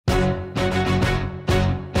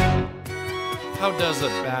How does a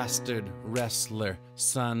bastard wrestler,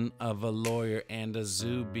 son of a lawyer and a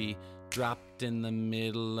Zuby, dropped in the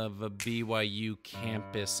middle of a BYU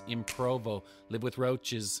campus in Provo, live with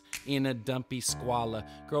roaches in a dumpy squalor,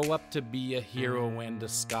 grow up to be a hero and a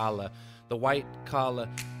scholar? The white-collar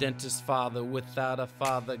dentist father without a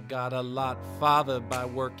father got a lot farther by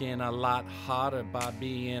working a lot harder, by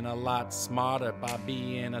being a lot smarter, by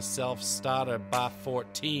being a self-starter by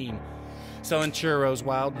 14. Selling churros,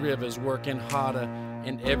 wild rivers, working harder.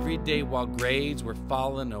 And every day while grades were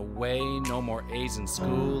falling away, no more A's in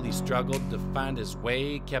school, he struggled to find his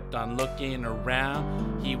way, kept on looking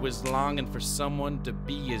around. He was longing for someone to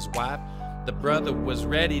be his wife. The brother was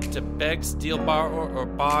ready to beg, steal, borrow, or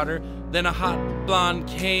barter. Then a hot blonde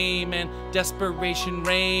came and desperation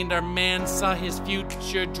reigned. Our man saw his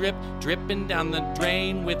future dripping down the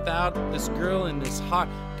drain. Without this girl in his heart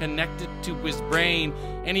connected to his brain,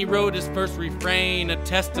 and he wrote his first refrain, a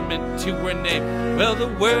testament to her name. Well, the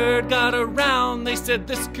word got around, they said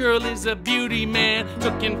this girl is a beauty, man.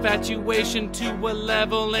 Took infatuation to a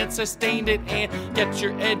level and sustained it. And get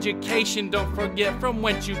your education, don't forget from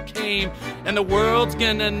whence you came, and the world's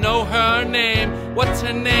gonna know her name. What's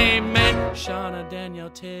her name, man? Shawna Danielle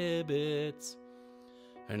Tibbitts.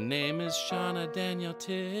 Her name is Shawna Danielle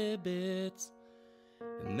Tibbitts.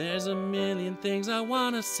 And there's a million things I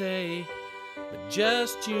wanna say, but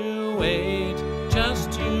just you wait,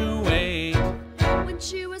 just you wait. When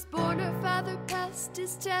she was born, her father passed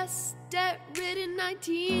his test. Debt-ridden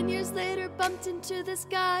 19 years later, bumped into this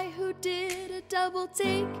guy who did a double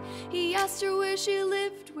take. He asked her where she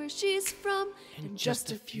lived, where she's from, and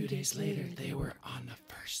just a few days later, they were on the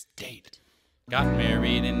first date. Got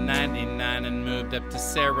married in '99 and moved up to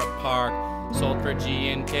Sarah Park. Sold for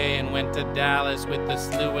G&K and went to Dallas with a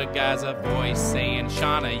slew of guys, a voice saying,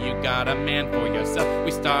 Shawna, you got a man for yourself.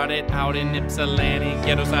 We started out in Ypsilanti,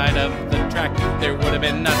 ghetto side of the track. There would have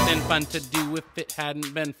been nothing fun to do if it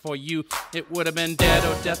hadn't been for you. It would have been dead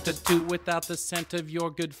or destitute without the scent of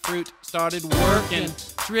your good fruit. Started working,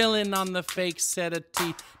 drilling on the fake set of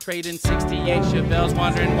teeth, trading 68 Chevelles,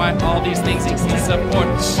 wondering why all these things exist. Support,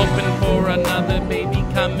 hoping for another baby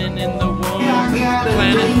coming in the womb.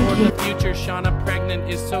 Planning for the future, Shawna pregnant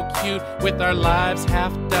is so cute, with our lives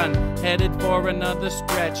half done, headed for another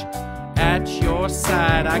stretch. At your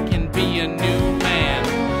side, I can be a new man.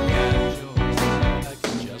 At your side, I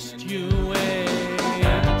can just you wait.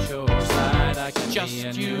 At your side, I can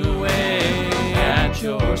just you wait. At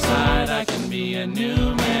your side, I can be a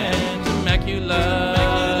new man.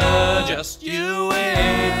 Temecula, just you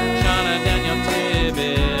wait. Shawna Danielle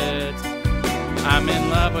Tibbitts, I'm in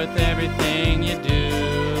love with everything you do.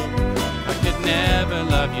 I could never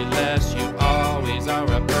love you less, you always are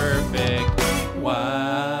a perfect wife.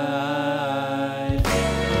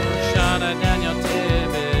 Shawna Danielle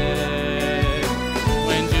Tibbitts,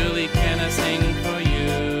 when Julie Kenna sing for you,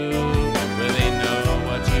 will they know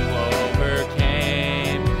what you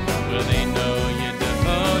overcame? Will they know you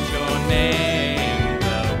devote your name?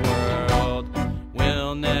 The world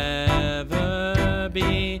will never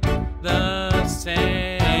be the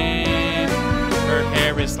same. Her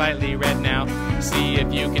hair is slightly red now, see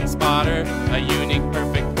if you can spot her. A unique,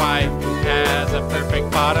 perfect wife who has a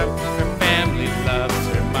perfect bottom. Her family loves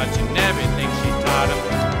her much and everything she taught them.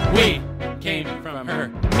 We came from her.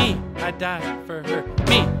 Me, I died for her.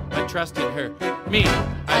 Me, I trusted her. Me,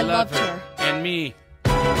 I loved her. And me,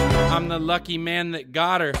 I'm the lucky man that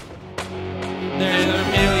got her. There's a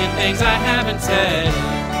million things I haven't said,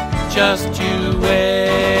 just you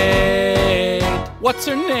wait. What's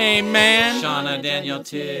her name, man? Shawna Danielle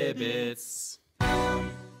Tibbitts.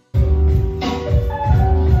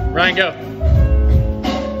 Ryan, go.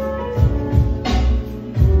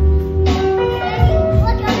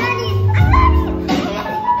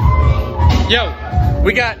 Yo,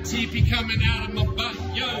 we got TP coming out of my butt,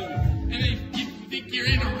 yo. And if you think you're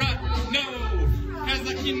in a rut, no. Cause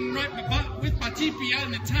I can wipe my butt with my TP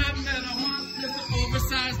on the time that I want. With the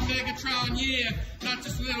oversized Megatron, yeah. Not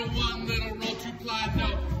just little one, little roll 2-ply,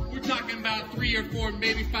 no. We're talking about 3 or 4,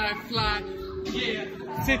 maybe 5 fly. Yeah,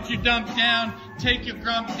 sit your dump down, take your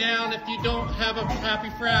grump down. If you don't have a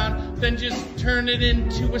happy frown, then just turn it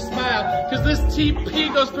into a smile. Cause this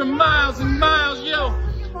TP goes for miles and miles, yo.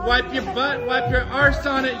 Wipe your butt, wipe your arse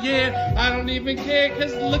on it, yeah. I don't even care,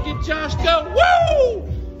 cause look at Josh go, woo!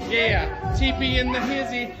 Yeah, TP in the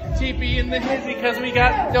hizzy, TP in the hizzy, cause we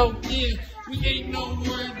got dope, yeah. We ain't no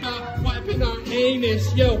worried about wiping our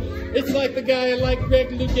anus, yo. It's like the guy like Greg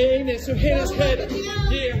Louganis who hit his head,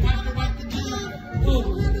 yeah, wipe the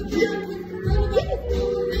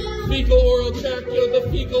fecal oral tract, yo, the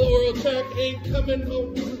fecal oral tract ain't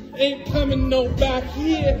coming no back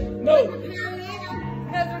here, no.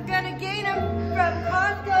 from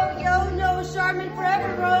Costco, yo, no, Charmin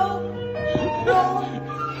forever, roll.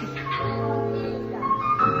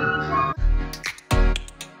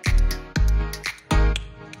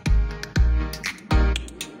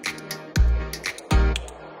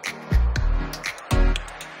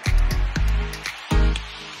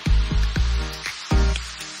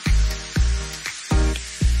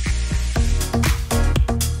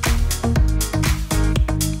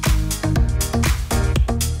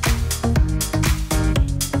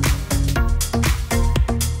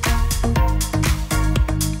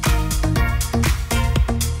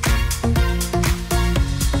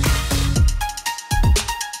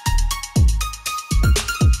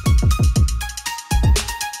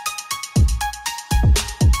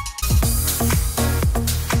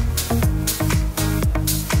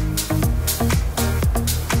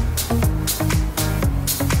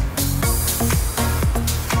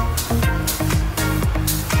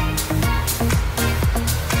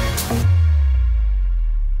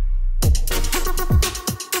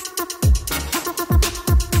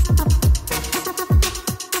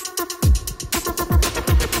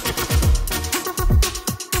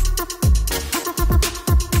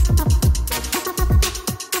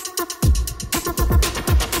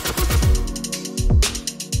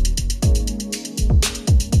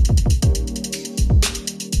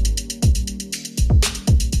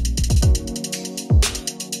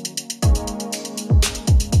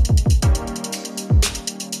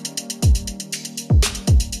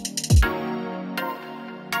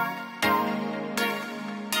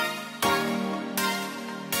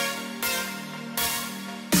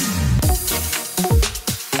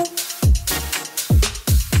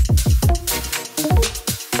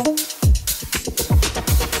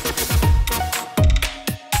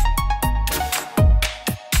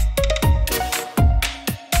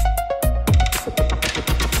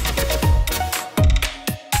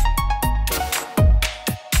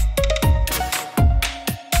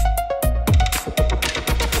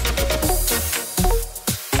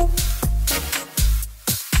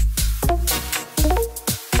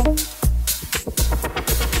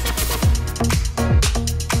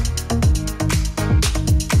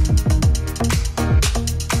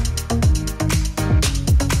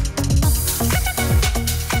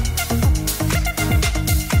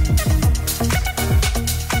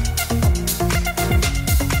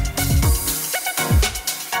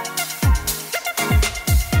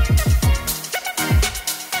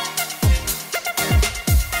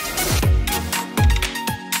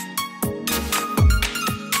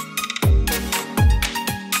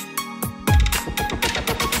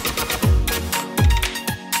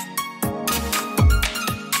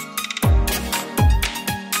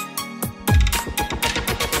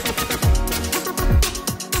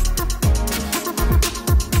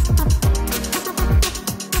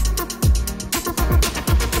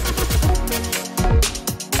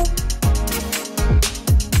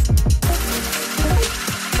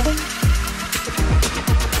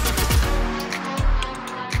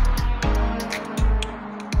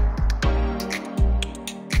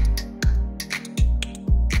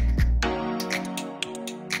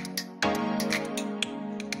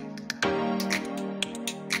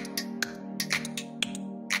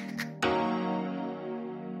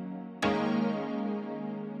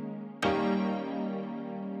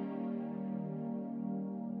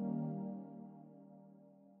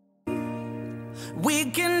 We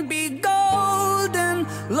can be golden,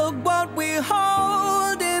 look what we're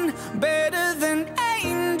holding, better than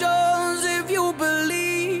angels if you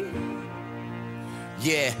believe.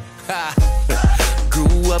 Yeah, ha.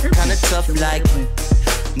 Grew up kinda tough like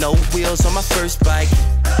no wheels on my first bike.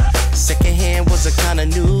 Second hand was a kinda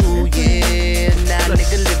new, yeah. Now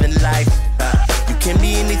nigga living life. You can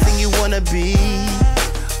be anything you wanna be,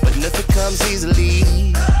 but nothing comes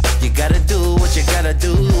easily. You gotta do what you gotta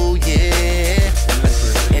do, yeah.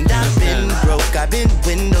 And I've been broke, I've been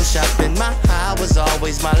window shopping. My high was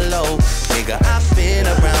always my low. Nigga, I've been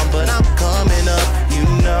around, but I'm coming up, you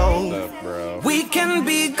know. What's up, bro? We can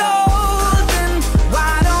be golden,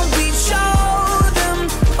 why don't we show them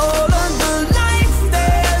all of the life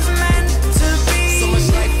there's meant to be? So much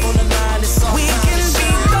life on the line, it's all we can be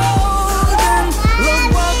golden, look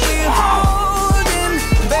what we're holding,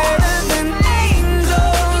 better than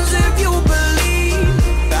angels if you believe.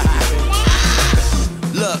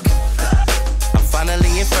 Look, I'm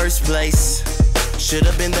finally in first place.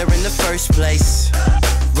 Should've been there in the first place.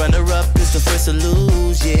 Runner-up is the first to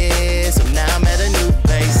lose, yeah. So now I'm at a new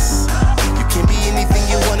place. You can be anything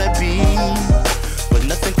you wanna be, but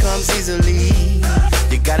nothing comes easily.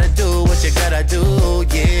 You gotta do what you gotta do,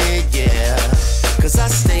 yeah, yeah. Cause I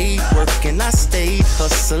stayed working, I stayed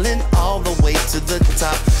hustling all the way to the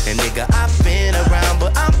top. And nigga, I've been around,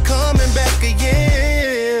 but I'm coming back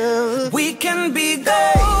again. We can be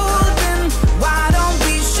golden, why don't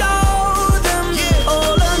we show them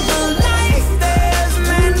all of the life there's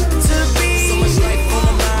meant to be? So much life on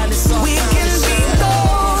the line, it's all We time can to be shine.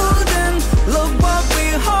 golden, look what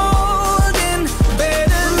we're holding,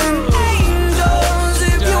 better than angels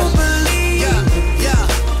if you believe.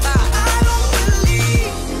 I don't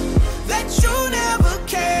believe that you never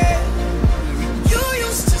cared. You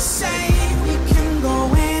used to say we can go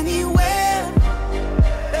anywhere,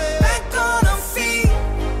 back on our feet,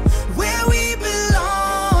 where we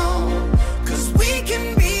belong. 'Cause we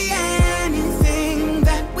can be anything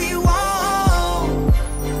that we want.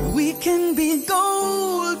 We can be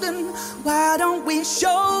golden, why don't we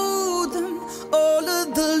show them all of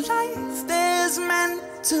the life there's meant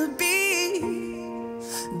to be?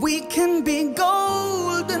 We can be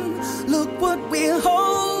golden, look what we're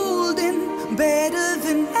holding, better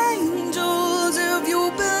than angels.